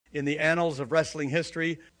In the annals of wrestling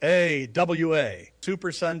history, AWA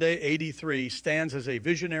Super Sunday '83 stands as a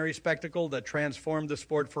visionary spectacle that transformed the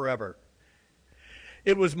sport forever.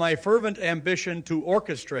 It was my fervent ambition to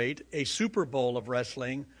orchestrate a Super Bowl of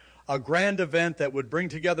wrestling, a grand event that would bring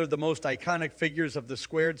together the most iconic figures of the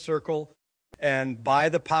squared circle, and by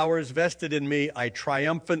the powers vested in me, I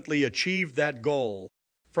triumphantly achieved that goal.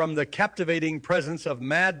 From the captivating presence of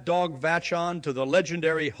Mad Dog Vachon to the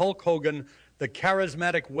legendary Hulk Hogan, the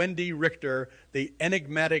charismatic Wendy Richter, the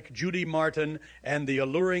enigmatic Judy Martin, and the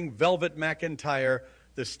alluring Velvet McIntyre,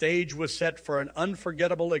 the stage was set for an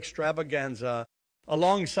unforgettable extravaganza.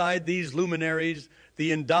 Alongside these luminaries,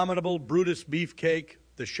 the indomitable Brutus Beefcake,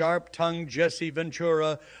 the sharp-tongued Jesse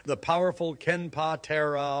Ventura, the powerful Ken Pa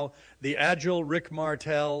Terrell, the agile Rick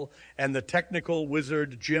Martel, and the technical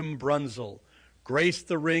wizard Jim Brunzel graced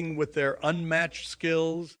the ring with their unmatched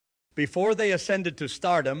skills. Before they ascended to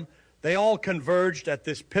stardom, they all converged at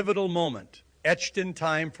this pivotal moment, etched in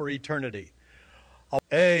time for eternity.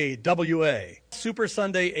 AWA Super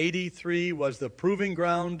Sunday '83 was the proving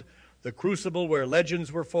ground, the crucible where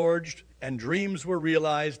legends were forged and dreams were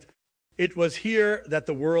realized. It was here that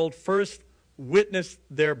the world first witnessed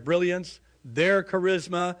their brilliance, their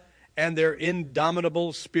charisma, and their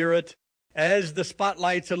indomitable spirit. As the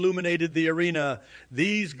spotlights illuminated the arena,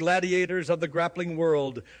 these gladiators of the grappling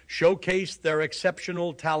world showcased their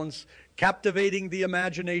exceptional talents, captivating the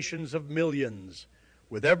imaginations of millions.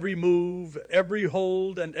 With every move, every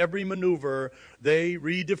hold, and every maneuver, they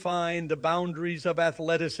redefined the boundaries of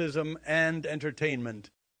athleticism and entertainment.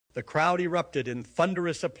 The crowd erupted in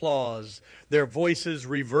thunderous applause, their voices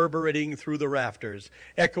reverberating through the rafters,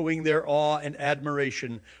 echoing their awe and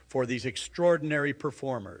admiration for these extraordinary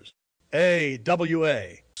performers.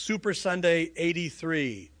 AWA Super Sunday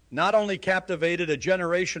 '83 not only captivated a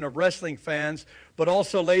generation of wrestling fans, but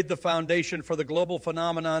also laid the foundation for the global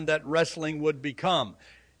phenomenon that wrestling would become.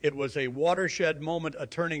 It was a watershed moment, a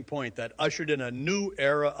turning point that ushered in a new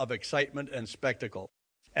era of excitement and spectacle.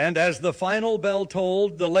 And as the final bell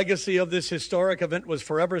tolled, the legacy of this historic event was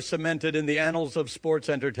forever cemented in the annals of sports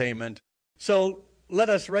entertainment. So let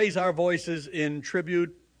us raise our voices in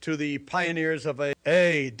tribute to the pioneers of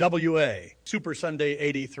AWA Super Sunday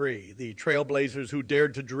 '83, the trailblazers who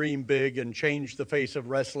dared to dream big and change the face of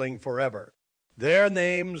wrestling forever. Their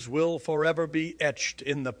names will forever be etched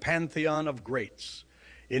in the pantheon of greats,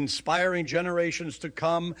 inspiring generations to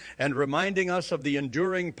come and reminding us of the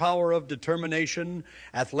enduring power of determination,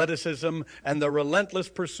 athleticism, and the relentless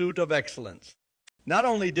pursuit of excellence. Not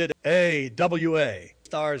only did AWA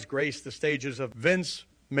stars grace the stages of Vince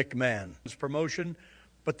McMahon's promotion,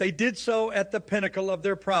 but they did so at the pinnacle of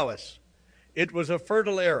their prowess. It was a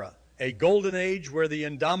fertile era, a golden age where the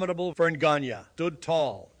indomitable Vern Gagne stood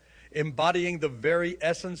tall, embodying the very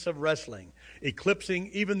essence of wrestling,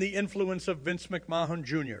 eclipsing even the influence of Vince McMahon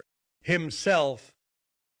Jr. himself.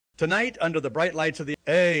 Tonight, under the bright lights of the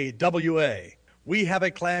AWA, we have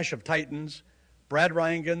a clash of titans, Brad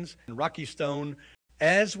RHEINGANS and Rocky Stone,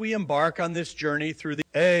 as we embark on this journey through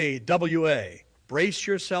the AWA. Brace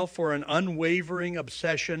yourself for an unwavering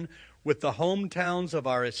obsession with the hometowns of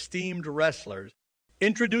our esteemed wrestlers.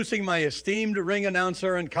 Introducing my esteemed ring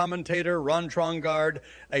announcer and commentator, Ron Trongard,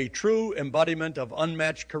 a true embodiment of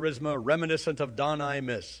unmatched charisma reminiscent of Don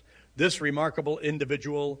Imus. This remarkable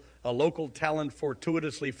individual, a local talent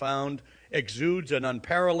fortuitously found, exudes an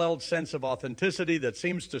unparalleled sense of authenticity that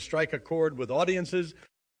seems to strike a chord with audiences.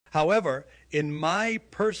 However, in my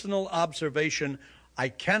personal observation, I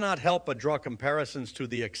cannot help but draw comparisons to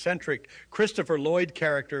the eccentric Christopher Lloyd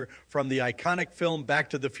character from the iconic film Back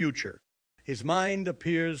to the Future. His mind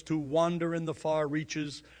appears to wander in the far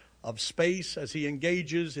reaches of space as he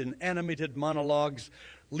engages in animated monologues,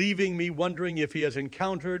 leaving me wondering if he has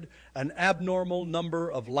encountered an abnormal number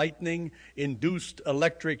of lightning-induced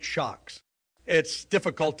electric shocks. It's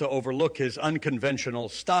difficult to overlook his unconventional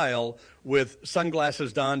style, with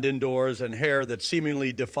sunglasses donned indoors and hair that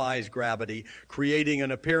seemingly defies gravity, creating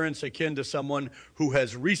an appearance akin to someone who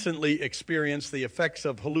has recently experienced the effects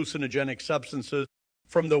of hallucinogenic substances.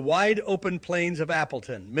 From the wide-open plains of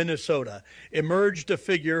Appleton, Minnesota, emerged a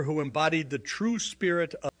figure who embodied the true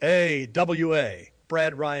spirit of AWA,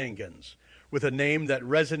 Brad RHEINGANS. With a name that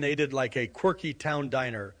resonated like a quirky town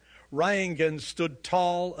diner, RHEINGANS stood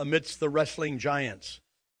tall amidst the wrestling giants.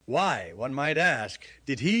 Why, one might ask,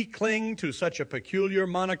 did he cling to such a peculiar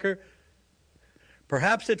moniker?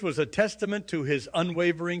 Perhaps it was a testament to his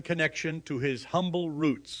unwavering connection to his humble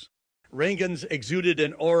roots. RHEINGANS exuded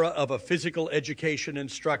an aura of a physical education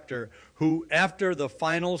instructor who, after the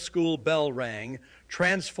final school bell rang,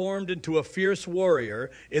 transformed into a fierce warrior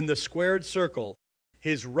in the squared circle.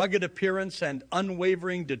 His rugged appearance and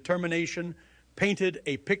unwavering determination painted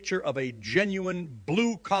a picture of a genuine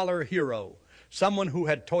blue-collar hero, someone who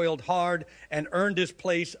had toiled hard and earned his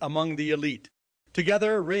place among the elite.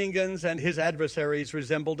 Together, RHEINGANS and his adversaries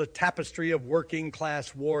resembled a tapestry of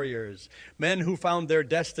working-class warriors, men who found their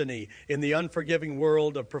destiny in the unforgiving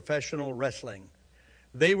world of professional wrestling.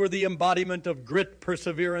 They were the embodiment of grit,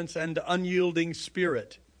 perseverance, and unyielding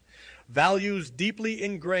spirit, values deeply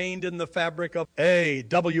ingrained in the fabric of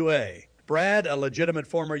AWA. Brad, a legitimate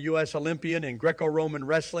former U.S. Olympian in Greco-Roman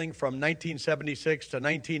wrestling from 1976 to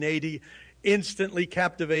 1980, instantly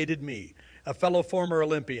captivated me, a fellow former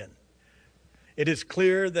Olympian. It is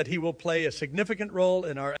clear that he will play a significant role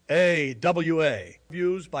in our AWA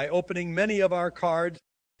views by opening many of our cards.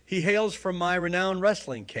 He hails from my renowned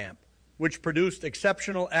wrestling camp, which produced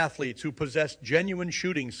exceptional athletes who possessed genuine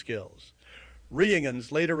shooting skills.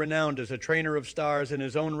 RHEINGANS, later renowned as a trainer of stars in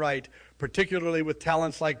his own right, particularly with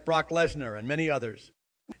talents like Brock Lesnar and many others.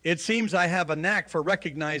 It seems I have a knack for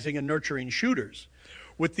recognizing and nurturing shooters.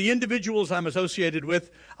 With the individuals I'm associated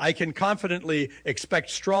with, I can confidently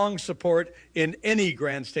expect strong support in any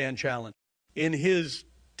grandstand challenge. In his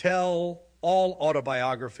tell-all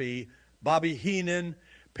autobiography, Bobby Heenan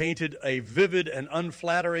painted a vivid and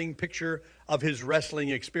unflattering picture of his wrestling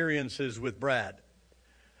experiences with Brad.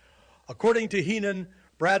 According to Heenan,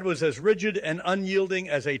 Brad was as rigid and unyielding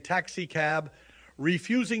as a taxi cab,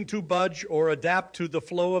 refusing to budge or adapt to the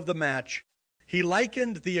flow of the match. He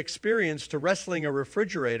likened the experience to wrestling a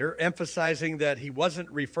refrigerator, emphasizing that he wasn't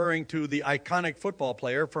referring to the iconic football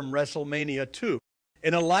player from WrestleMania 2.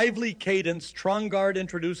 In a lively cadence, Trongard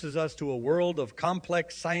introduces us to a world of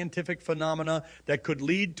complex scientific phenomena that could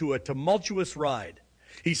lead to a tumultuous ride.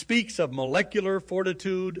 He speaks of molecular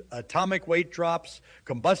fortitude, atomic weight drops,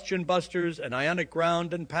 combustion busters, and ionic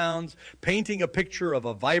ground and pounds, painting a picture of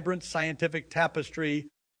a vibrant scientific tapestry.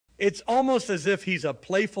 It's almost as if he's a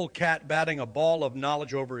playful cat batting a ball of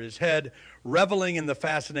knowledge over his head, reveling in the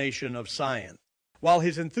fascination of science. While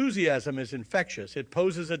his enthusiasm is infectious, it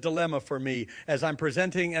poses a dilemma for me as I'm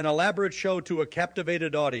presenting an elaborate show to a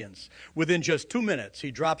captivated audience. Within just 2 minutes,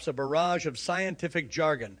 he drops a barrage of scientific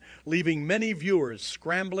jargon, leaving many viewers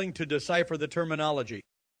scrambling to decipher the terminology.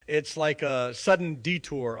 It's like a sudden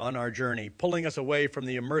detour on our journey, pulling us away from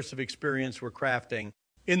the immersive experience we're crafting.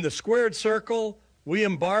 In the squared circle, we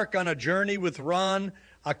embark on a journey with Ron,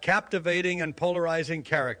 a captivating and polarizing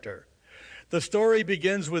character. The story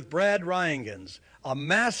begins with Brad RHEINGANS, a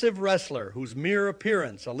massive wrestler whose mere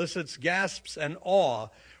appearance elicits gasps and awe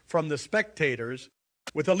from the spectators.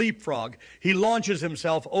 With a leapfrog, he launches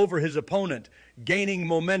himself over his opponent, gaining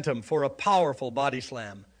momentum for a powerful body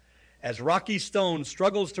slam. As Rocky Stone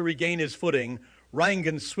struggles to regain his footing,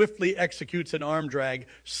 RHEINGANS swiftly executes an arm drag,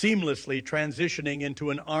 seamlessly transitioning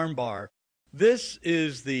into an armbar. This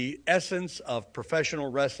is the essence of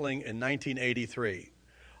professional wrestling in 1983.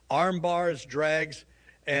 Arm bars, drags,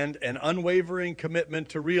 and an unwavering commitment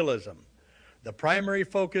to realism. The primary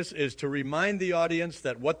focus is to remind the audience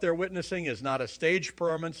that what they're witnessing is not a staged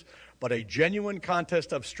performance, but a genuine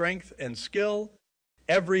contest of strength and skill.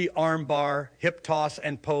 Every arm bar, hip toss,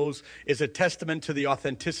 and pose is a testament to the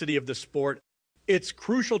authenticity of the sport. It's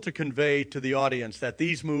crucial to convey to the audience that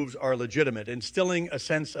these moves are legitimate, instilling a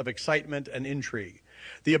sense of excitement and intrigue.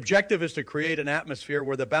 The objective is to create an atmosphere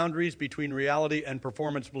where the boundaries between reality and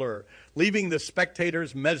performance blur, leaving the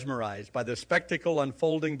spectators mesmerized by the spectacle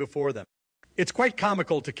unfolding before them. It's quite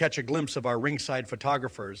comical to catch a glimpse of our ringside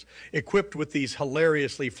photographers, equipped with these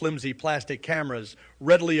hilariously flimsy plastic cameras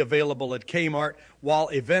readily available at Kmart, while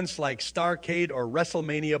events like Starrcade or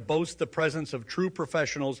WrestleMania boast the presence of true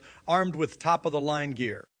professionals armed with top-of-the-line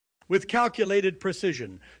gear. With calculated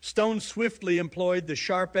precision, Stone swiftly employed the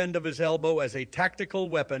sharp end of his elbow as a tactical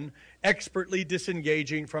weapon, expertly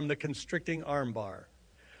disengaging from the constricting armbar.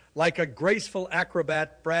 Like a graceful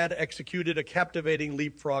acrobat, Brad executed a captivating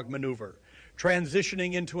leapfrog maneuver,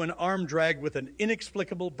 transitioning into an arm drag with an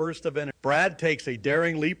inexplicable burst of energy. Brad takes a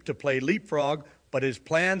daring leap to play leapfrog, but his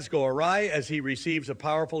plans go awry as he receives a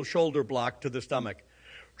powerful shoulder block to the stomach.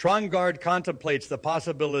 Trongard contemplates the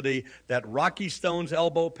possibility that Rocky Stone's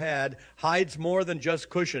elbow pad hides more than just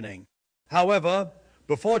cushioning. However,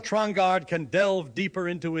 before Trongard can delve deeper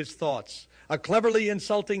into his thoughts, a cleverly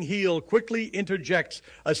insulting heel quickly interjects,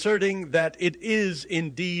 asserting that it is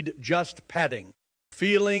indeed just padding.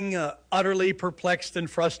 Feeling utterly perplexed and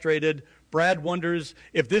frustrated, Brad wonders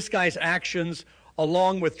if this guy's actions,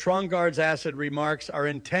 along with Trongard's acid remarks, are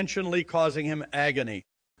intentionally causing him agony.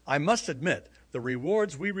 I must admit, the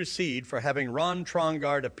rewards we received for having Ron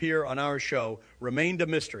Trongard appear on our show remained a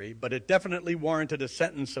mystery, but it definitely warranted a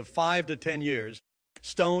sentence of 5 to 10 years.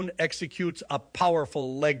 Stone executes a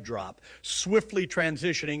powerful leg drop, swiftly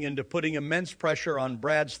transitioning into putting immense pressure on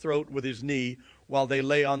Brad's throat with his knee while they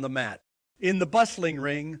lay on the mat. In the bustling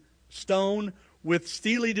ring, Stone, with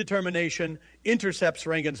steely determination, intercepts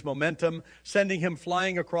Reagan's momentum, sending him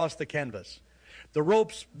flying across the canvas. The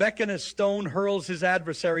ropes beckon as Stone hurls his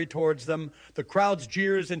adversary towards them, the crowd's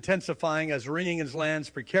jeers intensifying as RHEINGANS lands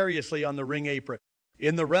precariously on the ring apron.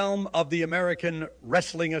 In the realm of the American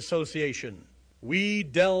Wrestling Association, we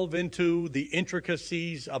delve into the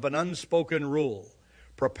intricacies of an unspoken rule.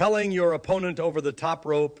 Propelling your opponent over the top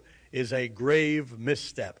rope is a grave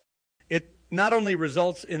misstep. It not only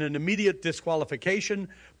results in an immediate disqualification,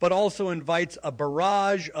 but also invites a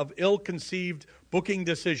barrage of ill-conceived booking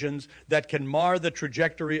decisions that can mar the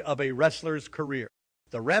trajectory of a wrestler's career.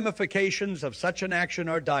 The ramifications of such an action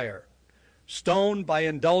are dire. Stone, by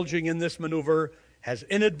indulging in this maneuver, has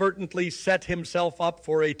inadvertently set himself up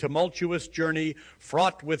for a tumultuous journey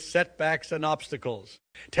fraught with setbacks and obstacles,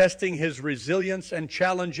 testing his resilience and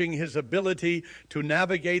challenging his ability to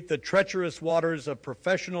navigate the treacherous waters of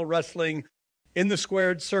professional wrestling. In the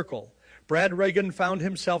squared circle, Brad Reagan found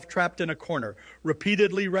himself trapped in a corner,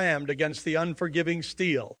 repeatedly rammed against the unforgiving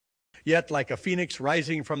steel. Yet, like a phoenix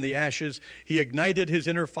rising from the ashes, he ignited his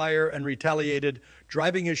inner fire and retaliated,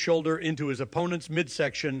 driving his shoulder into his opponent's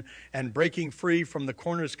midsection and breaking free from the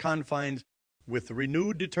corner's confines. With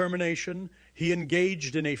renewed determination, he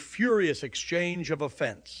engaged in a furious exchange of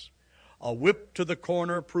offense. A whip to the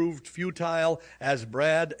corner proved futile as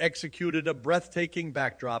Brad executed a breathtaking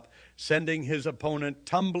backdrop, sending his opponent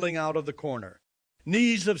tumbling out of the corner.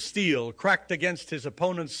 Knees of steel cracked against his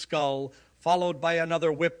opponent's skull, followed by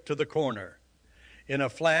another whip to the corner. In a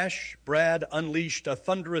flash, Brad unleashed a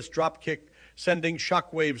thunderous dropkick, sending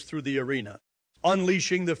shockwaves through the arena.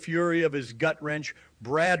 Unleashing the fury of his gut wrench,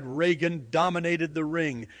 Brad Reagan dominated the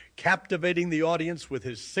ring, captivating the audience with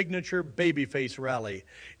his signature babyface rally.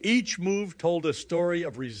 Each move told a story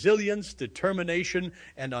of resilience, determination,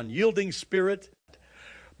 and unyielding spirit.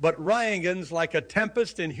 But RHEINGANS, like a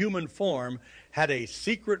tempest in human form, had a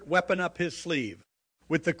secret weapon up his sleeve.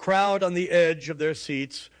 With the crowd on the edge of their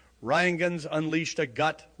seats, RHEINGANS unleashed a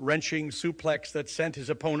gut-wrenching suplex that sent his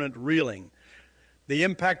opponent reeling. The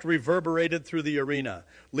impact reverberated through the arena,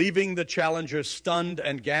 leaving the challenger stunned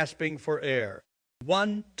and gasping for air.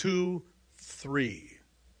 1, 2, 3.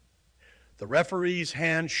 The referee's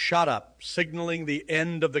hand shot up, signaling the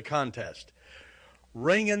end of the contest.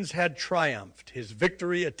 RHEINGANS had triumphed, his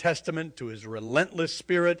victory a testament to his relentless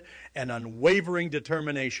spirit and unwavering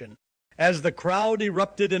determination. As the crowd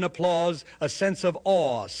erupted in applause, a sense of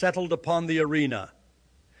awe settled upon the arena.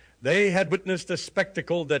 They had witnessed a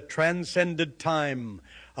spectacle that transcended time,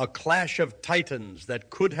 a clash of titans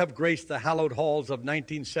that could have graced the hallowed halls of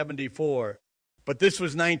 1974. But this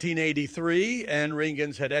was 1983, and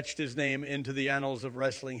RHEINGANS had etched his name into the annals of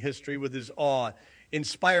wrestling history with his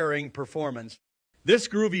awe-inspiring performance. This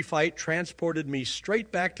groovy fight transported me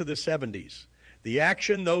straight back to the 70s. The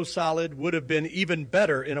action, though solid, would have been even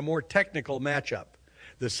better in a more technical matchup.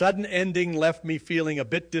 The sudden ending left me feeling a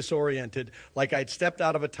bit disoriented, like I'd stepped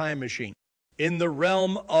out of a time machine. In the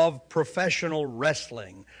realm of professional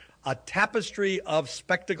wrestling, a tapestry of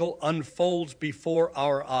spectacle unfolds before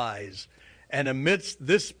our eyes. And amidst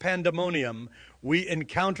this pandemonium, we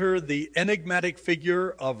encounter the enigmatic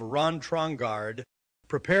figure of Ron Trongard.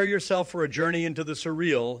 Prepare yourself for a journey into the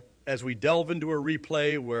surreal as we delve into a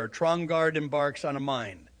replay where Trongard embarks on a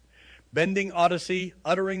mind. Bending Odyssey,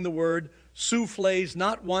 uttering the word soufflés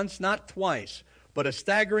not once, not twice, but a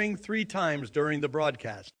staggering 3 times during the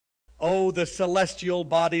broadcast. Oh, the celestial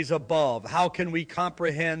bodies above, how can we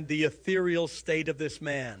comprehend the ethereal state of this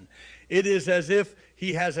man? It is as if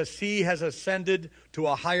he has ascended to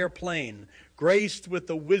a higher plane, graced with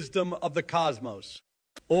the wisdom of the cosmos.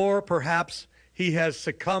 Or perhaps he has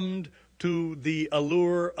succumbed to the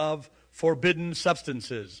allure of forbidden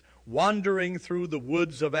substances, wandering through the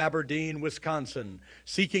woods of Aberdeen, Wisconsin,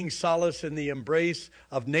 seeking solace in the embrace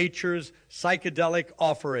of nature's psychedelic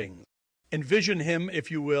offerings. Envision him,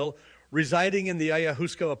 if you will, residing in the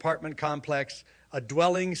Ayahuasca apartment complex, a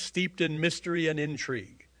dwelling steeped in mystery and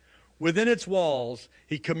intrigue. Within its walls,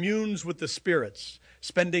 he communes with the spirits,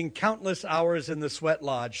 spending countless hours in the sweat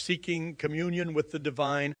lodge, seeking communion with the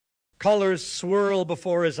divine. Colors swirl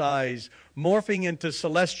before his eyes, morphing into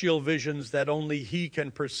celestial visions that only he can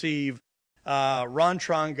perceive. Ron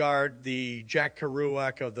Trongard, the Jack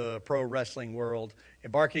Kerouac of the pro wrestling world,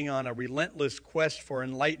 embarking on a relentless quest for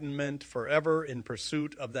enlightenment, forever in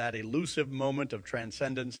pursuit of that elusive moment of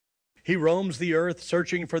transcendence. He roams the earth,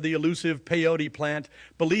 searching for the elusive peyote plant,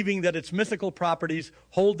 believing that its mythical properties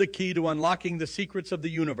hold the key to unlocking the secrets of the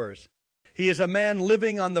universe. He is a man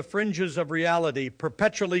living on the fringes of reality,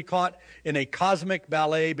 perpetually caught in a cosmic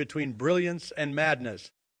ballet between brilliance and madness.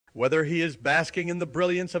 Whether he is basking in the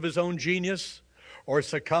brilliance of his own genius or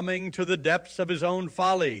succumbing to the depths of his own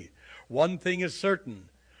folly, one thing is certain.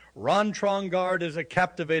 Ron Trongard is a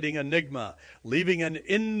captivating enigma, leaving an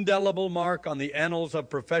indelible mark on the annals of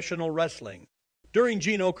professional wrestling. During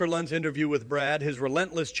Gene Okerlund's interview with Brad, his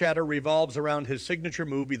relentless chatter revolves around his signature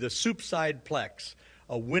movie, the Soupside Plex,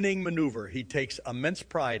 a winning maneuver he takes immense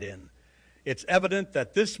pride in. It's evident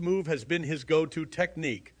that this move has been his go-to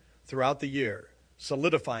technique throughout the year,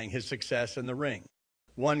 solidifying his success in the ring.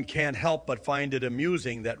 One can't help but find it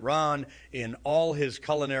amusing that Ron, in all his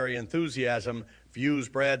culinary enthusiasm, views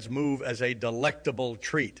Brad's move as a delectable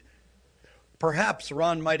treat. Perhaps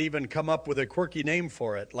Ron might even come up with a quirky name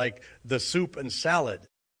for it, like the soup and salad.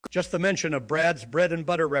 Just the mention of Brad's bread and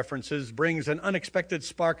butter references brings an unexpected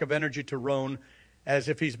spark of energy to Ron, as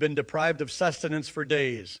if he's been deprived of sustenance for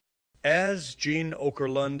days. As Gene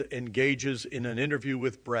Okerlund engages in an interview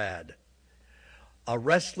with Brad, a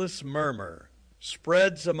restless murmur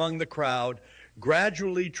spreads among the crowd,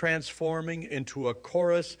 gradually transforming into a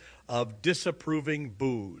chorus of disapproving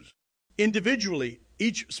boos. Individually,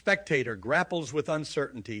 each spectator grapples with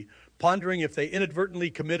uncertainty, pondering if they inadvertently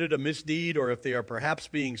committed a misdeed or if they are perhaps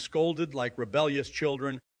being scolded like rebellious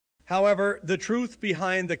children. However, the truth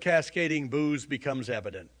behind the cascading boos becomes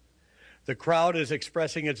evident. The crowd is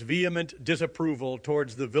expressing its vehement disapproval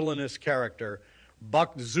towards the villainous character,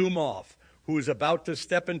 Buck Zumhofe, who is about to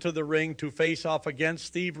step into the ring to face off against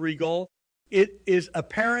Steve Regal. It is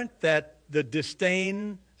apparent that the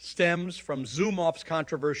disdain stems from Zumhofe's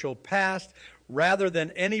controversial past rather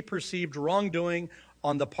than any perceived wrongdoing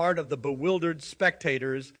on the part of the bewildered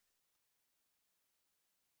spectators